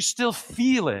 but you still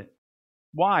feel it.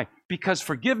 Why? Because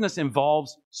forgiveness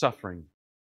involves suffering.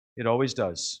 It always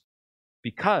does.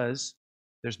 Because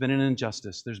there's been an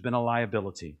injustice. There's been a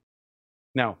liability.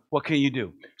 Now, what can you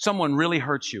do? Someone really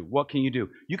hurts you. What can you do?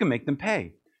 You can make them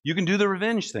pay. You can do the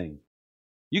revenge thing.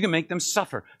 You can make them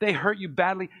suffer. They hurt you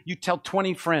badly. You tell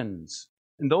 20 friends.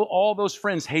 And though all those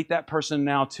friends hate that person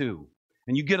now too.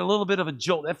 And you get a little bit of a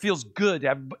jolt. That feels good.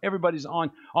 Everybody's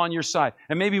on your side.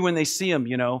 And maybe when they see them,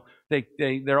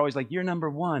 they're always like, you're number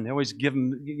one. They always give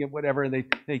them whatever. And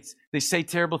they say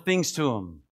terrible things to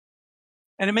them.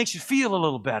 And it makes you feel a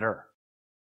little better.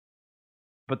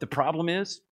 But the problem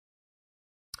is,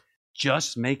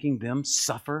 just making them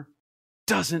suffer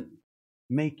doesn't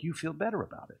make you feel better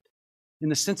about it. In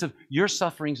the sense of your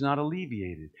suffering's not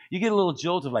alleviated. You get a little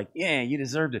jolt of like, yeah, you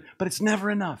deserved it. But it's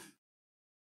never enough.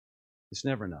 It's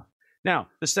never enough. Now,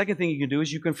 the second thing you can do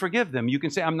is you can forgive them. You can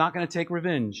say, I'm not going to take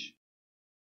revenge.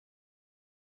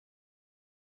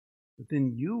 But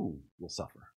then you will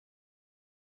suffer.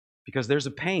 Because there's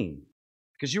a pain.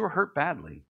 Because you were hurt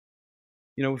badly.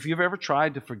 If you've ever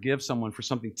tried to forgive someone for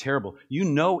something terrible,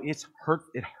 it's hurt.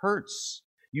 It hurts.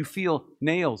 You feel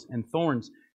nails and thorns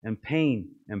and pain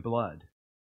and blood.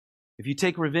 If you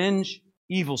take revenge,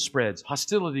 evil spreads,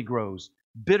 hostility grows,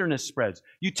 bitterness spreads.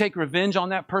 You take revenge on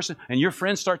that person, and your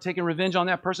friends start taking revenge on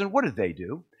that person. What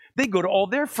do? They go to all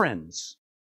their friends,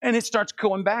 and it starts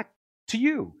going back to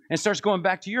you, and starts going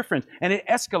back to your friends, and it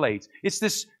escalates. It's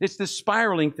this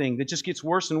spiraling thing that just gets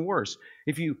worse and worse.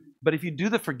 But if you do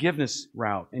the forgiveness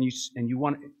route, and you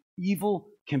want, evil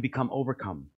can become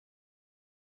overcome,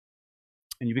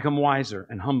 and you become wiser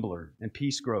and humbler, and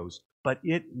peace grows. But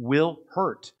it will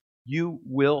hurt. You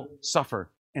will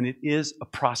suffer. And it is a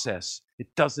process.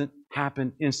 It doesn't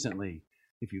happen instantly.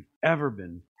 If you've ever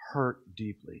been hurt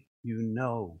deeply, you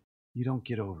know you don't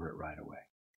get over it right away.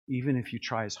 Even if you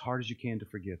try as hard as you can to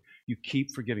forgive, you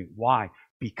keep forgiving. Why?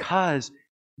 Because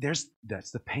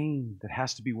that's the pain that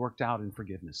has to be worked out in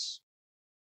forgiveness.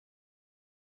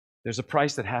 There's a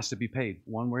price that has to be paid,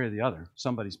 one way or the other.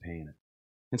 Somebody's paying it.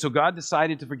 And so God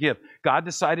decided to forgive. God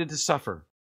decided to suffer.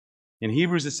 In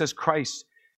Hebrews it says Christ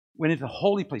went into the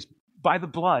holy place by the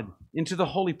blood, into the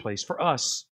holy place for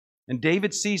us. And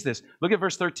David sees this. Look at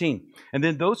verse 13. And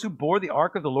then those who bore the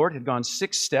ark of the Lord had gone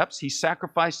 6 steps. He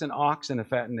sacrificed an ox and a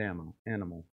fattened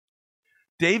animal.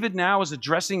 David now is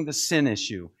addressing the sin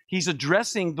issue. He's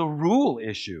addressing the rule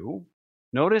issue.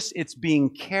 Notice it's being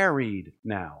carried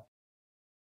now.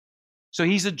 So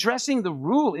he's addressing the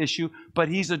rule issue, but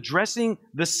he's addressing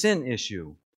the sin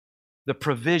issue, the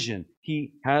provision.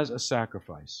 He has a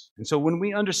sacrifice. And so when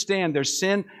we understand there's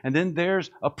sin and then there's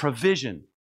a provision,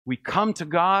 we come to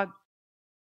God,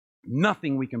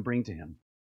 nothing we can bring to Him.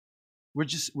 We're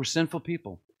sinful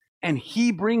people. And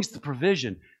He brings the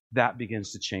provision. That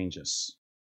begins to change us.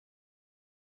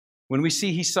 When we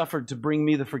see He suffered to bring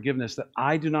me the forgiveness that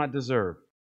I do not deserve,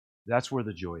 that's where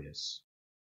the joy is.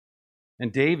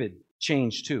 And David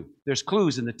changed too. There's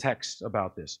clues in the text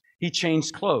about this. He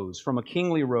changed clothes from a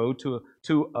kingly robe to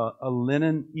a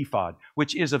linen ephod,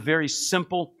 which is a very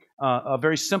simple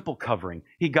covering.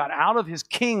 He got out of his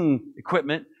king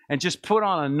equipment and just put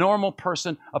on a normal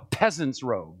person, a peasant's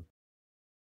robe.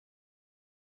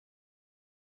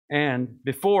 And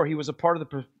before he was a part of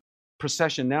the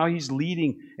procession, now he's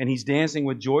leading and he's dancing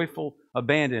with joyful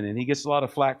abandon. And he gets a lot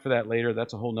of flack for that later.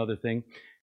 That's a whole other thing.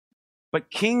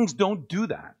 But kings don't do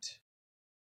that.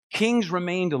 Kings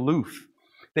remained aloof.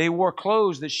 They wore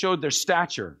clothes that showed their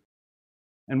stature.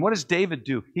 And what does David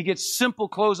do? He gets simple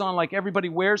clothes on like everybody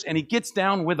wears, and he gets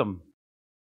down with them.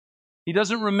 He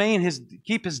doesn't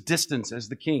keep his distance as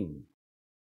the king.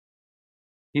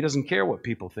 He doesn't care what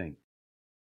people think.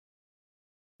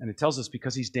 And it tells us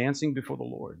because he's dancing before the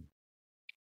Lord.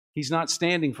 He's not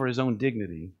standing for his own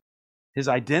dignity. His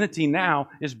identity now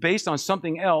is based on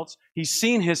something else. He's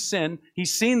seen his sin.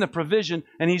 He's seen the provision.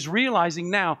 And he's realizing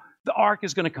now the ark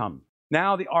is going to come.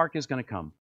 Now the ark is going to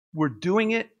come. We're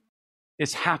doing it.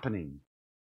 It's happening.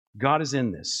 God is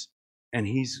in this. And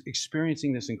he's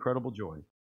experiencing this incredible joy.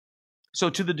 So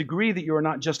to the degree that you are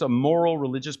not just a moral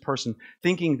religious person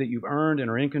thinking that you've earned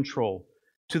and are in control,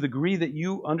 to the degree that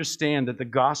you understand that the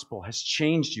gospel has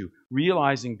changed you,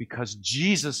 realizing because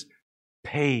Jesus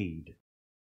paid.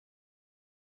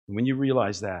 When you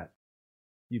realize that,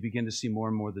 you begin to see more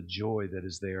and more the joy that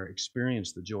is there,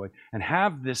 experience the joy, and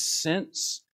have this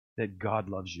sense that God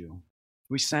loves you.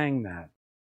 We sang that.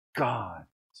 God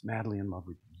is madly in love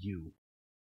with you.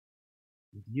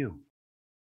 With you.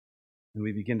 And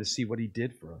we begin to see what He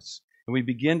did for us. And we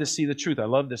begin to see the truth. I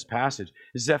love this passage.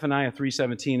 It's Zephaniah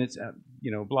 3:17. It's, a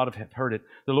lot of have heard it.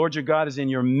 The Lord your God is in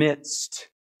your midst.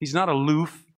 He's not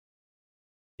aloof.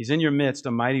 He's in your midst,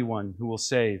 a mighty one who will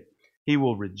save. He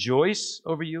will rejoice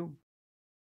over you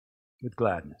with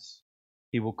gladness.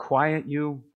 He will quiet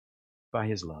you by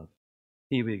His love.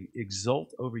 He will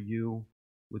exult over you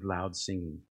with loud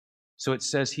singing. So it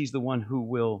says He's the one who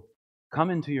will come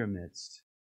into your midst.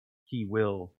 He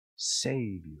will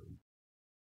save you.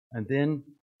 And then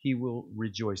He will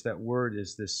rejoice. That word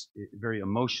is this very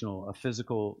emotional, a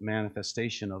physical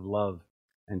manifestation of love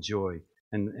and joy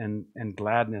and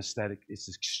gladness, that it's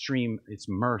extreme, it's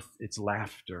mirth, it's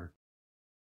laughter.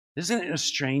 Isn't it a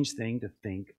strange thing to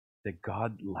think that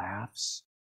God laughs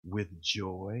with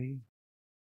joy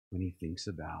when He thinks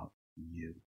about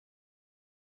you?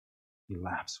 He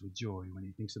laughs with joy when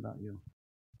He thinks about you.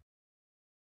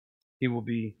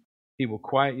 He will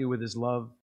quiet you with His love.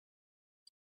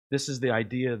 This is the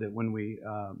idea that when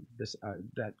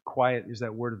that quiet is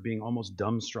that word of being almost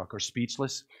dumbstruck or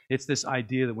speechless. It's this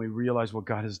idea that when we realize what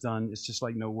God has done, it's just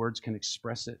like no words can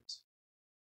express it.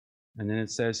 And then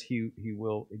it says He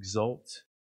will exult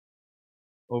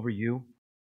over you.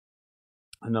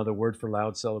 Another word for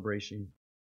loud celebration.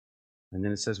 And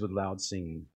then it says with loud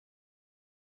singing.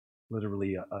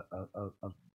 Literally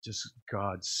just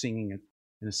God singing it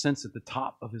in a sense at the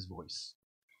top of His voice.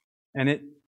 And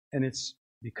it's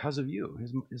because of you,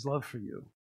 his love for you.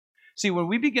 See, when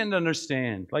we begin to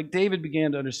understand, like David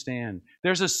began to understand,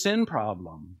 there's a sin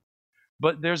problem,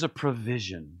 but there's a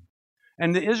provision.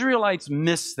 And the Israelites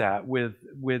missed that with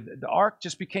the ark.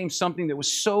 Just became something that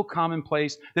was so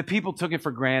commonplace that people took it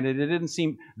for granted. It didn't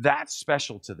seem that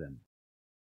special to them.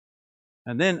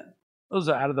 And then it was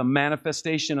out of the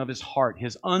manifestation of his heart,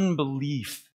 his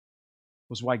unbelief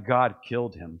was why God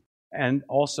killed him. And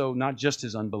also not just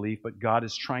his unbelief, but God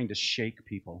is trying to shake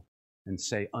people and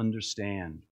say,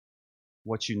 understand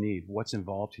what you need, what's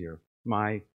involved here,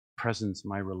 my presence,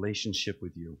 my relationship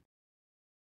with you.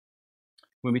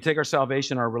 When we take our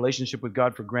salvation, our relationship with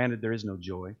God for granted, there is no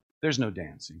joy. There's no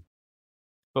dancing.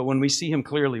 But when we see him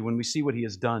clearly, when we see what he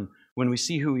has done, when we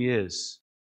see who he is,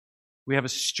 we have a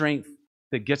strength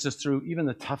that gets us through even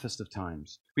the toughest of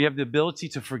times. We have the ability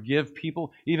to forgive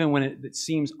people even when it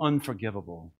seems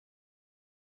unforgivable.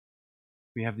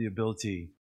 We have the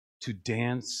ability to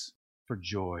dance for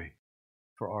joy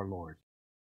for our Lord.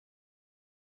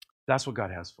 That's what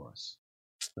God has for us.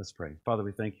 Let's pray. Father,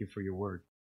 we thank you for your word.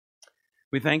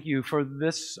 We thank you for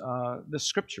this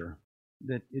scripture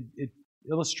that it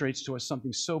illustrates to us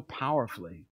something so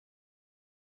powerfully.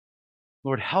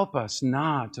 Lord, help us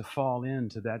not to fall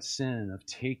into that sin of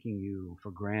taking you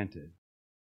for granted,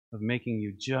 of making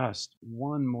you just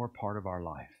one more part of our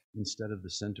life instead of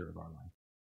the center of our life.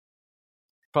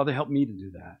 Father, help me to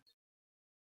do that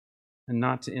and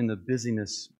not to, in the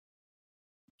busyness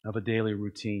of a daily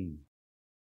routine,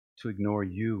 to ignore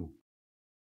you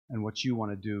and what you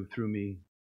want to do through me.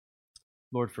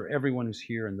 Lord, for everyone who's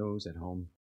here and those at home,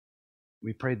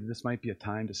 we pray that this might be a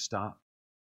time to stop,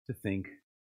 to think,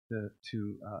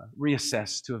 to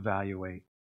reassess, to evaluate,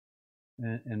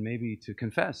 and maybe to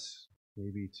confess,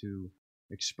 maybe to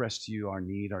express to you our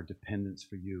need, our dependence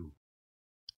for you,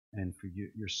 and for you,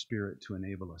 your Spirit to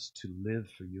enable us to live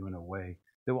for you in a way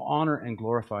that will honor and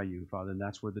glorify you, Father, and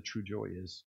that's where the true joy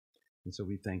is. And so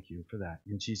we thank you for that.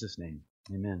 In Jesus' name,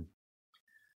 amen.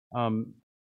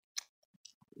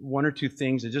 One or two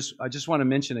things I just want to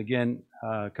mention again.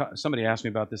 Somebody asked me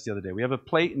about this the other day. We have a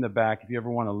plate in the back if you ever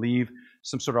want to leave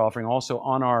some sort of offering. Also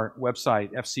on our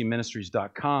website,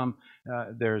 fcministries.com,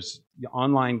 there's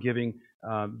online giving,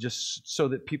 just so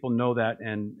that people know that,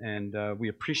 and we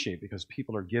appreciate it because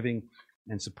people are giving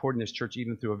and supporting this church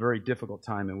even through a very difficult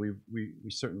time, and we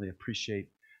certainly appreciate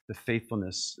the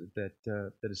faithfulness that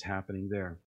is happening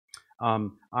there.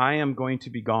 I am going to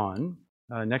be gone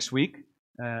next week.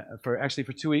 For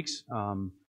 2 weeks.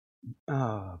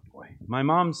 My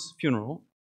mom's funeral,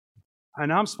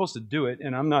 and I'm supposed to do it,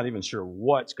 and I'm not even sure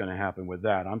what's going to happen with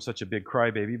that. I'm such a big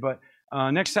crybaby. But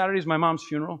next Saturday is my mom's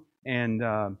funeral, and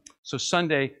so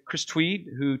Sunday, Chris Tweed,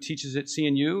 who teaches at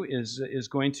CNU, is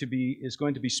going to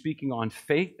be speaking on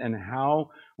faith and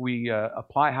how we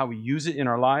apply, how we use it in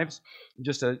our lives.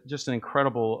 Just an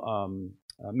incredible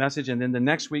message. And then the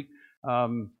next week.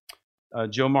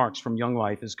 Joe Marks from Young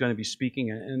Life is going to be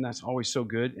speaking, and that's always so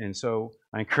good. And so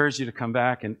I encourage you to come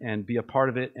back and be a part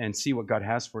of it and see what God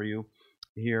has for you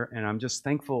here. And I'm just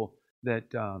thankful that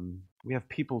we have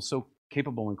people so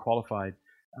capable and qualified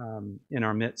in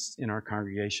our midst, in our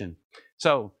congregation.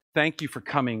 So thank you for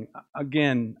coming.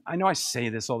 Again, I know I say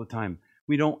this all the time.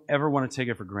 We don't ever want to take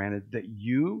it for granted that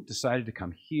you decided to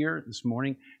come here this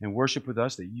morning and worship with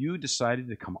us, that you decided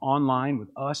to come online with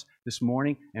us this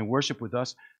morning and worship with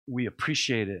us. We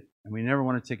appreciate it, and we never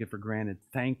want to take it for granted.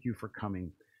 Thank you for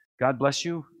coming. God bless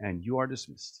you, and you are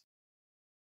dismissed.